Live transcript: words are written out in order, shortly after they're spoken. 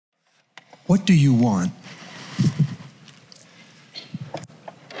What do you want?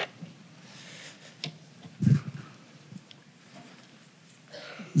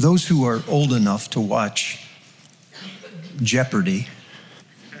 Those who are old enough to watch Jeopardy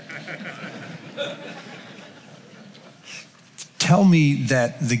tell me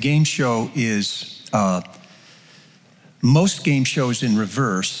that the game show is, most game shows in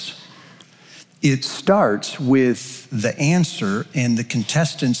reverse. It starts with the answer and the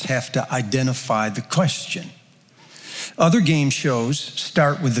contestants have to identify the question. Other game shows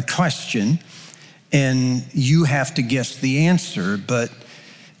start with the question and you have to guess the answer, but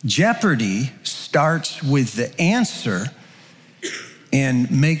Jeopardy starts with the answer and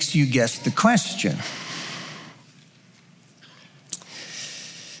makes you guess the question.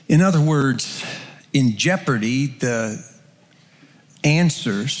 In other words, in Jeopardy, the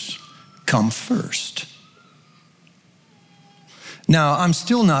answers come first. Now, I'm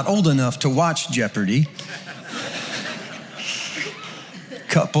still not old enough to watch Jeopardy. A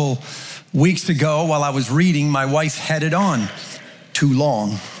couple weeks ago, while I was reading, my wife had it on too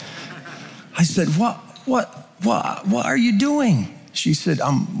long. I said, what are you doing? She said,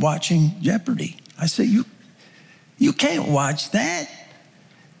 I'm watching Jeopardy. I said, you can't watch that.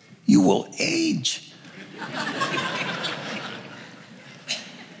 You will age.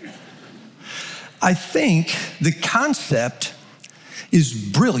 I think the concept is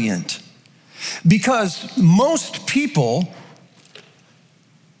brilliant because most people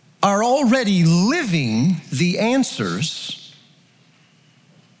are already living the answers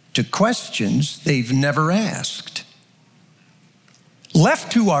to questions they've never asked.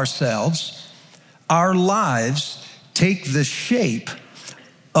 Left to ourselves, our lives take the shape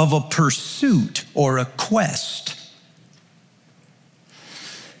of a pursuit or a quest.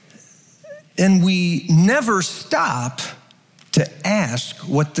 And we never stop to ask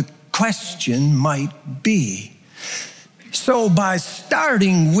what the question might be. So by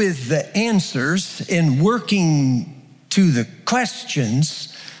starting with the answers and working to the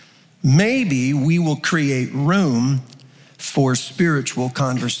questions, maybe we will create room for spiritual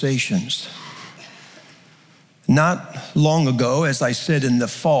conversations. Not long ago, as I said in the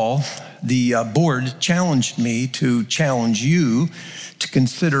fall, the board challenged me to challenge you to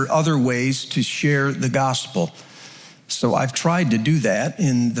consider other ways to share the gospel. So I've tried to do that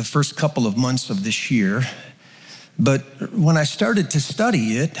in the first couple of months of this year. But when I started to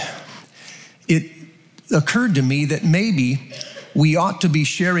study it, it occurred to me that maybe we ought to be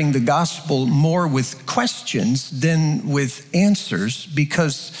sharing the gospel more with questions than with answers,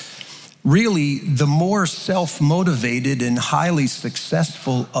 because really, the more self-motivated and highly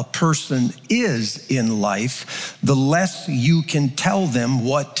successful a person is in life, the less you can tell them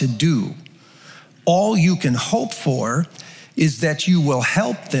what to do. All you can hope for is that you will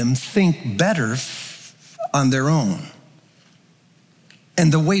help them think better on their own.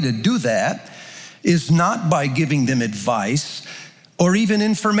 And the way to do that is not by giving them advice or even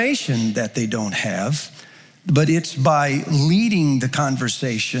information that they don't have, but it's by leading the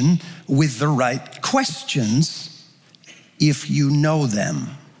conversation with the right questions if you know them.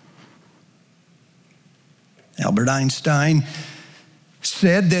 Albert Einstein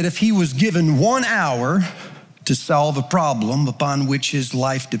said that if he was given 1 hour to solve a problem upon which his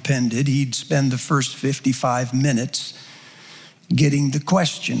life depended, he'd spend the first 55 minutes getting the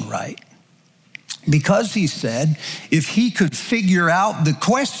question right. Because he said, if he could figure out the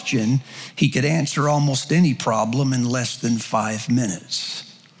question, he could answer almost any problem in less than 5 minutes.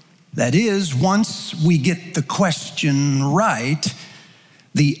 That is, once we get the question right,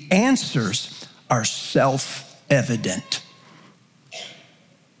 the answers are self-evident.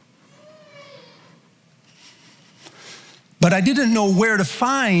 But I didn't know where to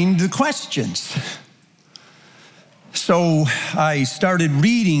find the questions. So I started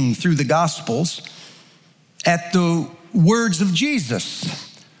reading through the Gospels at the words of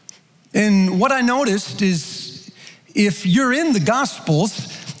Jesus. And what I noticed is if you're in the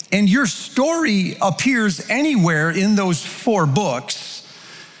Gospels and your story appears anywhere in those 4 books,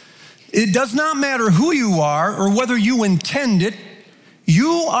 it does not matter who you are or whether you intend it,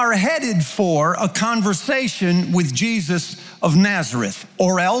 you are headed for a conversation with Jesus of Nazareth,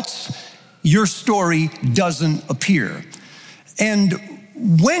 or else your story doesn't appear. And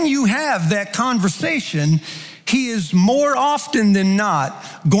when you have that conversation, he is more often than not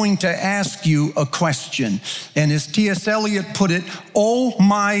going to ask you a question. And as T.S. Eliot put it, "Oh,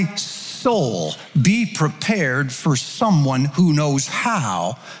 my soul, be prepared for someone who knows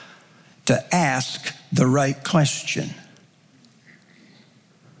how to ask the right question."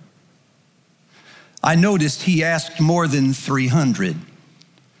 I noticed he asked more than 300.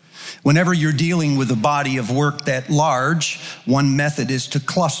 Whenever you're dealing with a body of work that large, one method is to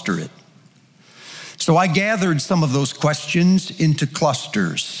cluster it. So I gathered some of those questions into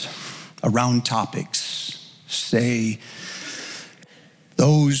clusters around topics, say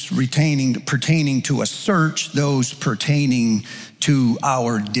those pertaining to a search, those pertaining to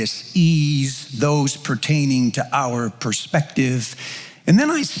our dis-ease, those pertaining to our perspective. And then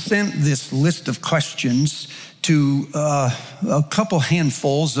I sent this list of questions to a couple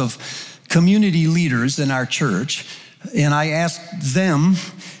handfuls of community leaders in our church, and I asked them,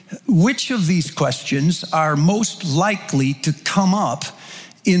 which of these questions are most likely to come up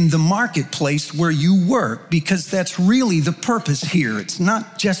in the marketplace where you work? Because that's really the purpose here. It's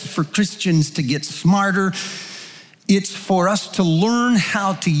not just for Christians to get smarter. It's for us to learn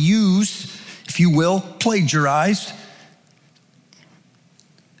how to use, if you will, plagiarize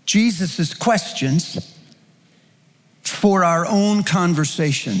Jesus' questions for our own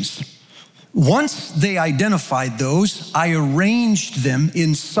conversations. Once they identified those, I arranged them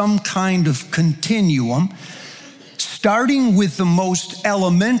in some kind of continuum, starting with the most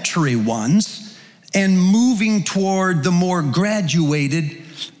elementary ones and moving toward the more graduated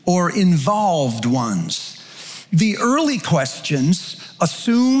or involved ones. The early questions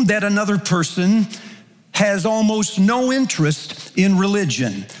assume that another person has almost no interest in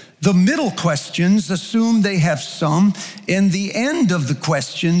religion. The middle questions assume they have some, and the end of the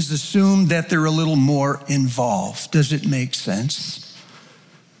questions assume that they're a little more involved. Does it make sense?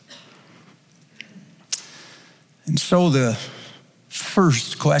 And so the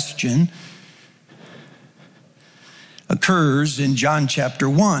first question occurs in John chapter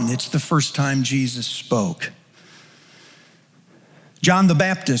 1. It's the first time Jesus spoke. John the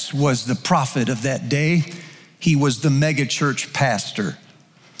Baptist was the prophet of that day. He was the megachurch pastor.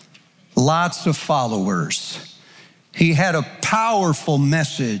 Lots of followers. He had a powerful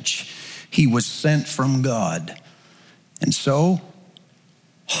message. He was sent from God. And so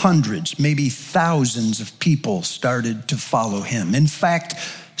hundreds, maybe thousands of people started to follow him. In fact,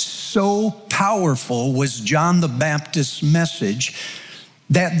 so powerful was John the Baptist's message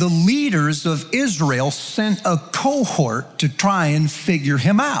that the leaders of Israel sent a cohort to try and figure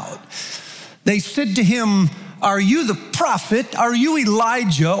him out. They said to him, "Are you the prophet? Are you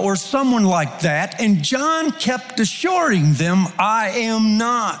Elijah or someone like that?" And John kept assuring them, "I am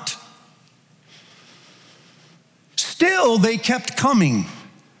not." Still, they kept coming.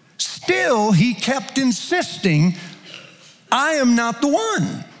 Still, he kept insisting, "I am not the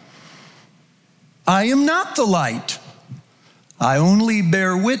one. I am not the light. I only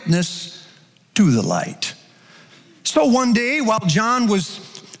bear witness to the light." So one day, while John was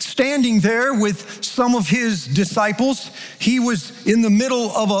standing there with some of his disciples, he was in the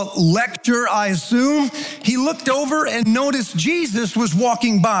middle of a lecture, I assume. He looked over and noticed Jesus was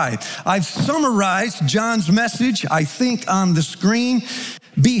walking by. I've summarized John's message, I think, on the screen.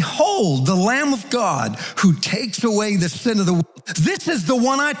 "Behold, the Lamb of God who takes away the sin of the world. This is the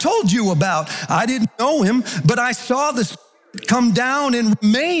one I told you about. I didn't know him, but I saw the Spirit come down and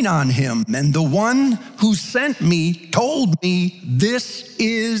remain on him. And the one who sent me told me, this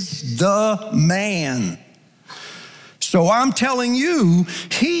is the man." So I'm telling you,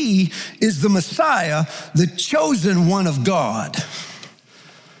 he is the Messiah, the chosen one of God.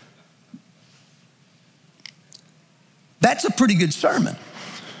 That's a pretty good sermon.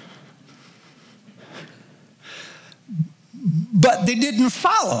 But they didn't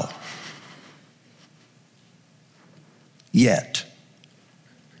follow. Yet.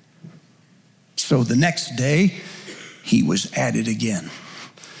 So the next day, he was at it again.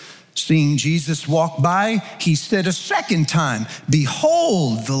 Seeing Jesus walk by, he said a second time,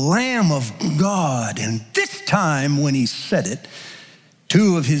 "Behold, the Lamb of God." And this time, when he said it,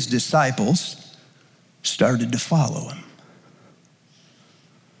 two of his disciples started to follow him.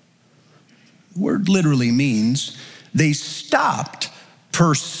 The word literally means they stopped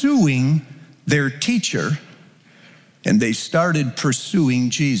pursuing their teacher and they started pursuing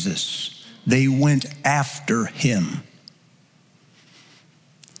Jesus. They went after him.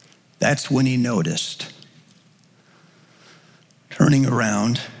 That's when he noticed. Turning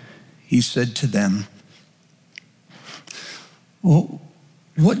around, he said to them, "Well,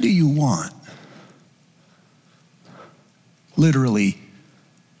 what do you want?" Literally,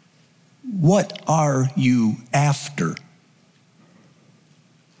 what are you after?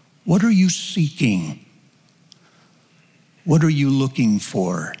 What are you seeking? What are you looking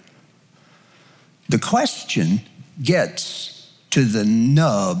for? The question gets to the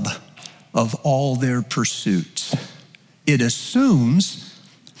nub of all their' It assumes,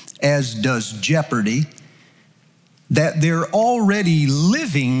 as does Jeopardy, that they're already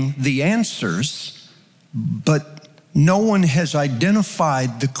living the answers, but no one has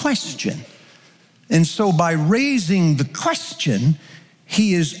identified the question. And so by raising the question,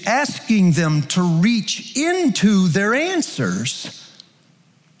 he is asking them to reach into their answers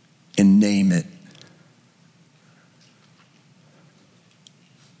and name it.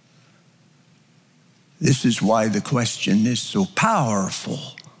 This is why the question is so powerful.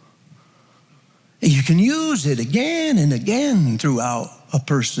 You can use it again and again throughout a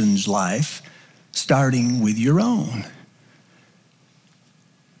person's life, starting with your own.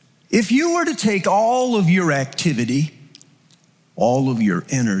 If you were to take all of your activity, all of your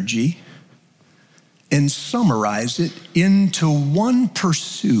energy, and summarize it into one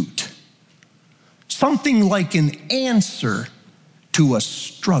pursuit, something like an answer to a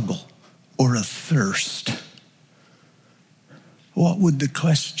struggle or a thirst, what would the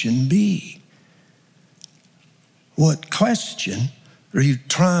question be? What question are you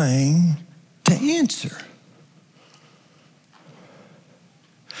trying to answer?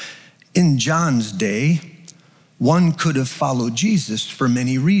 In John's day, one could have followed Jesus for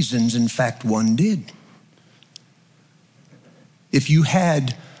many reasons. In fact, one did. If you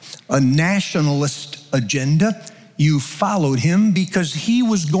had a nationalist agenda, you followed him because he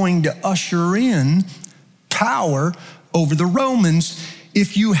was going to usher in power over the Romans.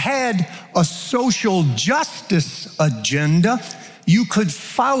 If you had a social justice agenda, you could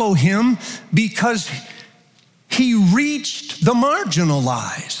follow him because he reached the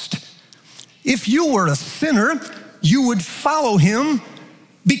marginalized. If you were a sinner, you would follow him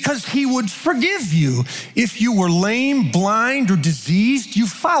because he would forgive you. If you were lame, blind, or diseased, you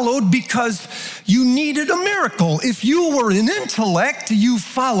followed because you needed a miracle. If you were an intellect, you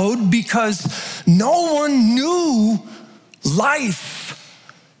followed because no one knew life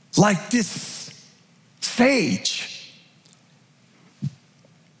like this sage.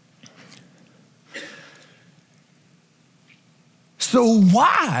 So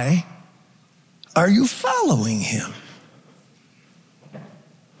why are you following him?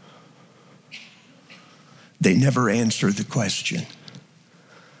 They never answered the question.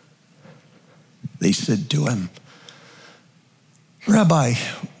 They said to him, Rabbi,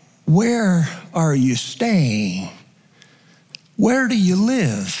 where are you staying? Where do you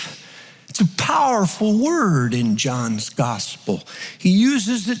live? It's a powerful word in John's gospel. He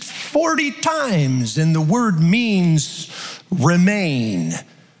uses it 40 times, and the word means remain.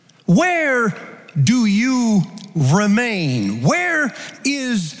 Where do you remain? Where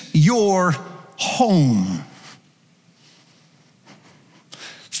is your home? A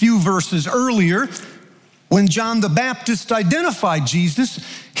few verses earlier, when John the Baptist identified Jesus,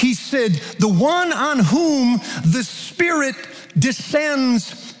 he said, the one on whom the Spirit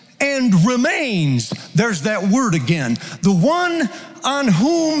descends and remains. There's that word again. The one on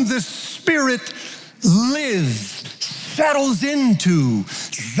whom the Spirit lives, settles into.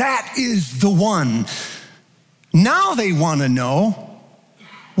 That is the one. Now they want to know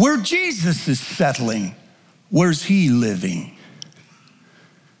where Jesus is settling. Where's he living?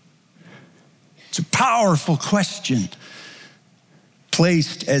 It's a powerful question,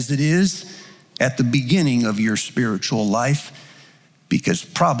 placed as it is at the beginning of your spiritual life, because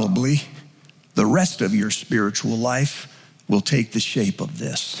probably the rest of your spiritual life will take the shape of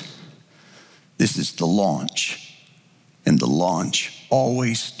this. This is the launch, and the launch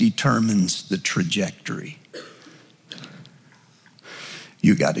always determines the trajectory.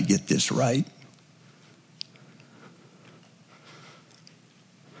 You got to get this right.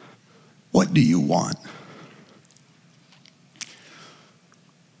 What do you want?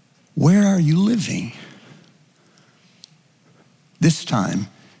 Where are you living? This time,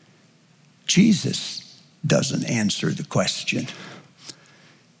 Jesus doesn't answer the question.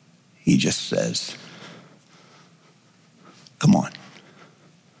 He just says, come on.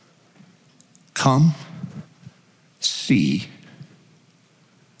 Come, see,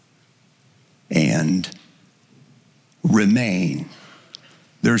 and remain.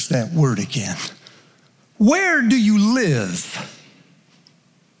 There's that word again. Where do you live?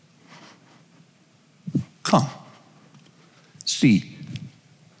 Come, see,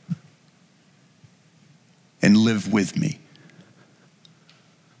 and live with me.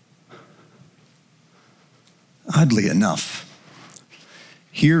 Oddly enough,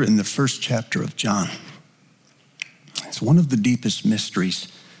 here in the first chapter of John, it's one of the deepest mysteries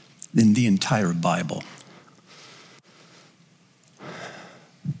in the entire Bible.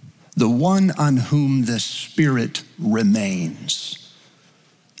 The one on whom the Spirit remains,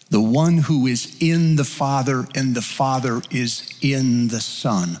 the one who is in the Father and the Father is in the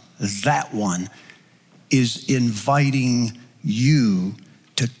Son, that one is inviting you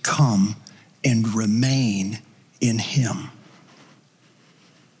to come and remain in him.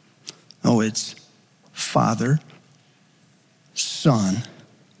 Oh, it's Father, Son,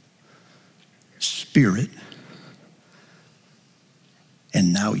 Spirit,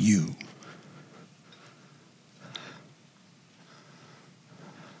 and now you.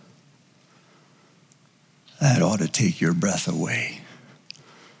 That ought to take your breath away.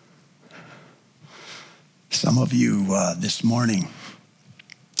 Some of you this morning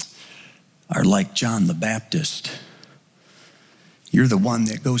are like John the Baptist. You're the one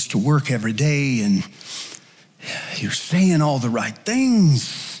that goes to work every day and you're saying all the right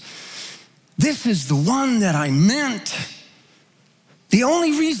things. This is the one that I meant. The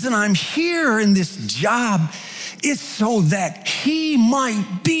only reason I'm here in this job is so that he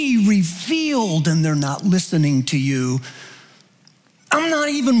might be revealed, and they're not listening to you. I'm not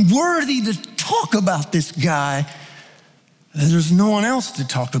even worthy to talk about this guy. There's no one else to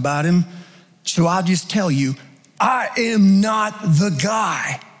talk about him. So I'll just tell you, I am not the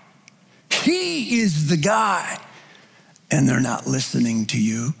guy. He is the guy. And they're not listening to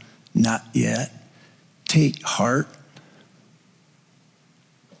you, not yet. Take heart.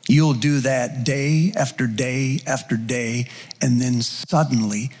 You'll do that day after day after day, and then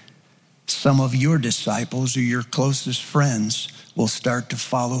suddenly some of your disciples or your closest friends will start to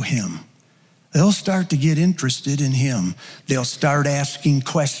follow him. They'll start to get interested in him. They'll start asking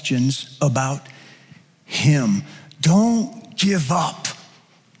questions about him. Don't give up.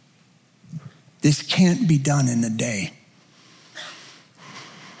 This can't be done in a day.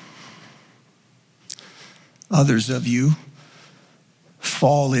 Others of you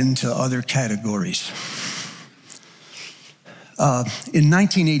fall into other categories. In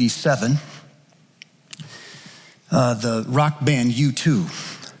 1987, the rock band U2.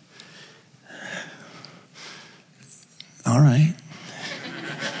 All right.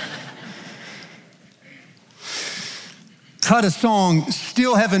 Cut a song,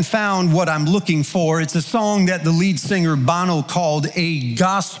 Still Haven't Found What I'm Looking For. It's a song that the lead singer Bono called a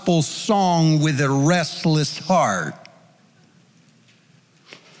gospel song with a restless heart.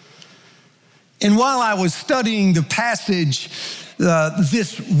 And while I was studying the passage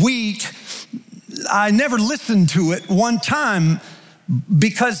this week, I never listened to it one time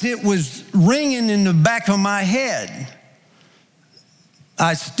because it was ringing in the back of my head.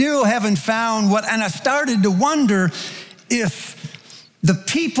 I still haven't found what, and I started to wonder if the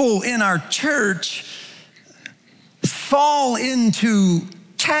people in our church fall into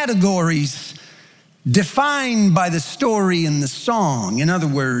categories defined by the story in the song. In other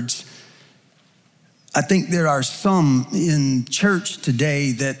words, I think there are some in church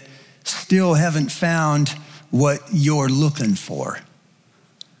today that still haven't found what you're looking for.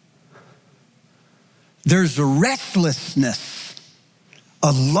 There's a restlessness,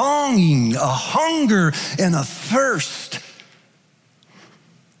 a longing, a hunger, and a thirst.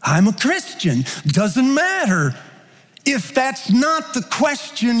 I'm a Christian. Doesn't matter if that's not the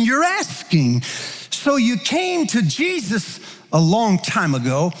question you're asking. So you came to Jesus a long time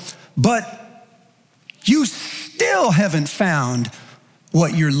ago, but you still haven't found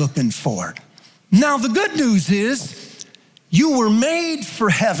what you're looking for. Now, the good news is you were made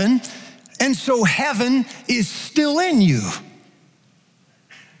for heaven, and so heaven is still in you.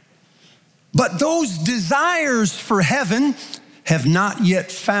 But those desires for heaven have not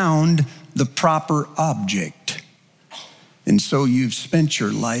yet found the proper object. And so you've spent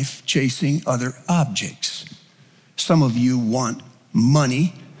your life chasing other objects. Some of you want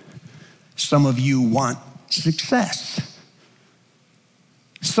money. Some of you want success.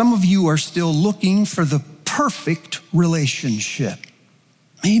 Some of you are still looking for the perfect relationship.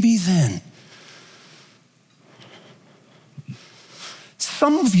 Maybe then.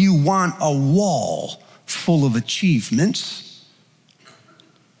 Some of you want a wall full of achievements.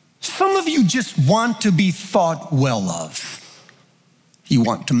 Some of you just want to be thought well of. You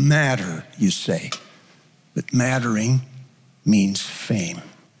want to matter, you say. But mattering means fame.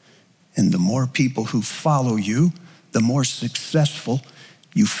 And the more people who follow you, the more successful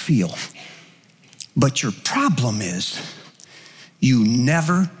you feel. But your problem is you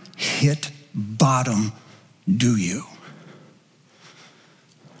never hit bottom, do you?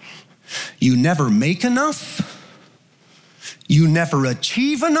 You never make enough. You never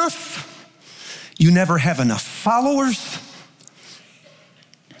achieve enough. You never have enough followers.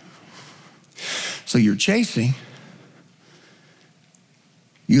 So you're chasing,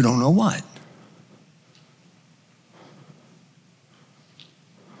 you don't know what.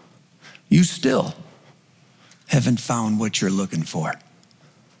 You still haven't found what you're looking for.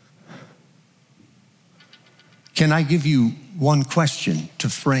 Can I give you one question to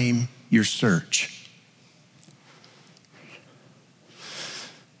frame your search?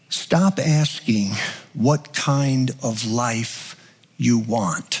 Stop asking what kind of life you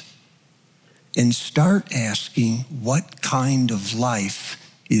want and start asking what kind of life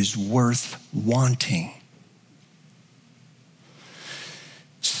is worth wanting.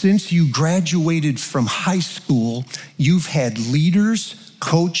 Since you graduated from high school, you've had leaders,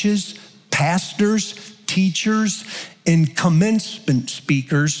 coaches, pastors, teachers, and commencement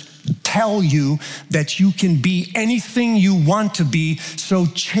speakers tell you that you can be anything you want to be, so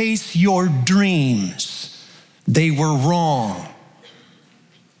chase your dreams. They were wrong.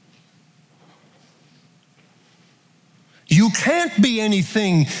 You can't be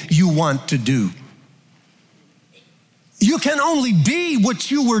anything you want to do. You can only be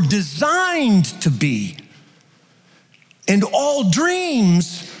what you were designed to be. And all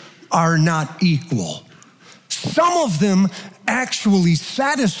dreams are not equal. Some of them actually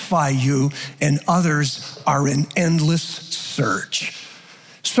satisfy you, and others are an endless search.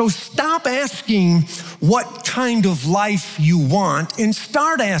 So stop asking what kind of life you want and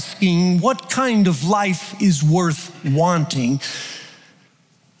start asking what kind of life is worth wanting.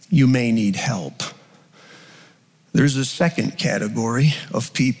 You may need help. There's a second category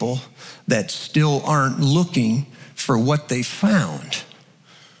of people that still aren't looking for what they found.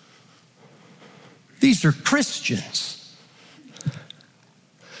 These are Christians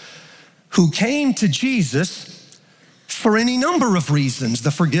who came to Jesus for any number of reasons. The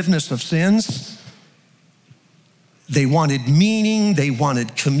forgiveness of sins. They wanted meaning. They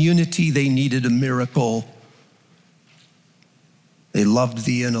wanted community. They needed a miracle. They loved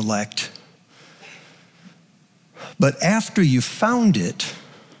the intellect. But after you found it,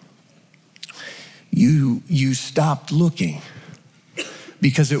 you stopped looking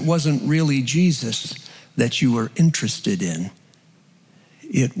because it wasn't really Jesus that you were interested in.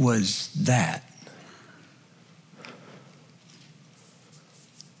 It was that.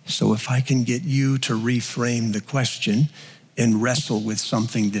 So if I can get you to reframe the question and wrestle with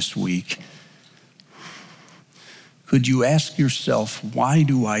something this week, could you ask yourself, why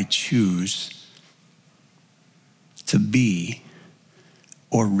do I choose to be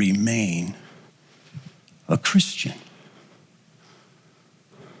or remain a Christian?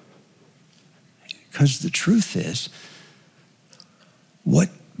 Because the truth is, what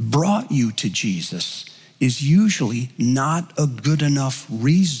brought you to Jesus is usually not a good enough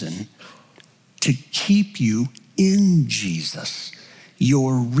reason to keep you in Jesus.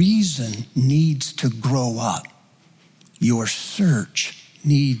 Your reason needs to grow up. Your search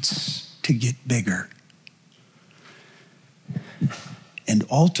needs to get bigger. And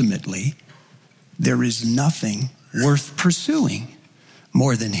ultimately, there is nothing worth pursuing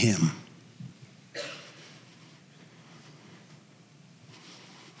more than him.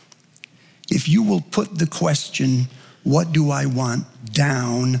 If you will put the question, what do I want,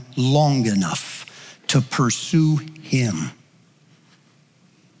 down long enough to pursue him,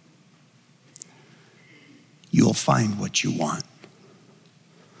 you'll find what you want.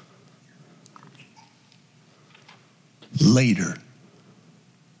 Later,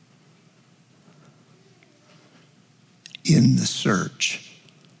 in the search,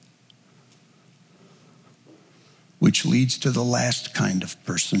 which leads to the last kind of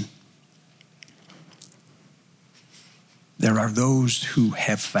person. There are those who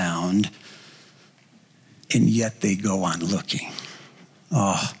have found, and yet they go on looking.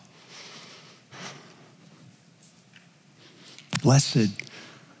 Oh, blessed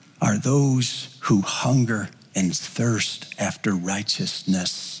are those who hunger and thirst after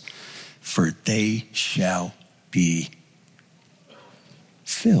righteousness, for they shall be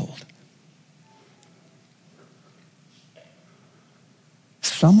filled.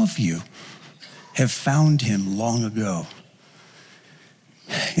 Some of you have found him long ago,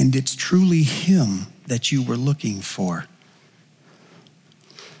 and it's truly him that you were looking for.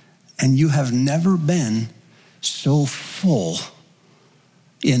 And you have never been so full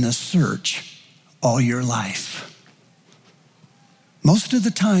in a search all your life. Most of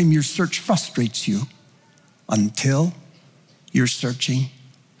the time, your search frustrates you until you're searching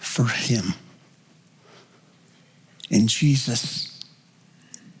for him. And Jesus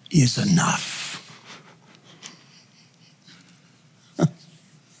is enough.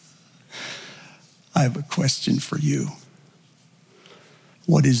 I have a question for you.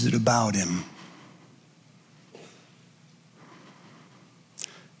 What is it about him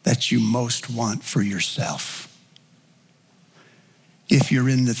that you most want for yourself? If you're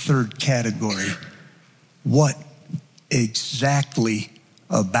in the third category, what exactly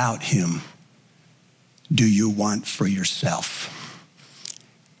about him do you want for yourself?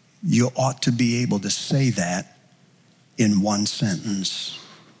 You ought to be able to say that in one sentence.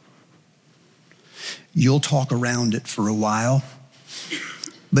 You'll talk around it for a while,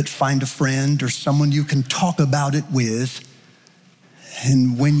 but find a friend or someone you can talk about it with,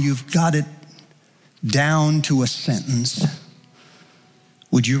 and when you've got it down to a sentence,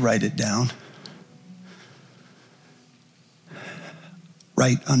 would you write it down?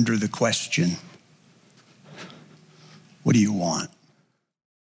 Right under the question, what do you want?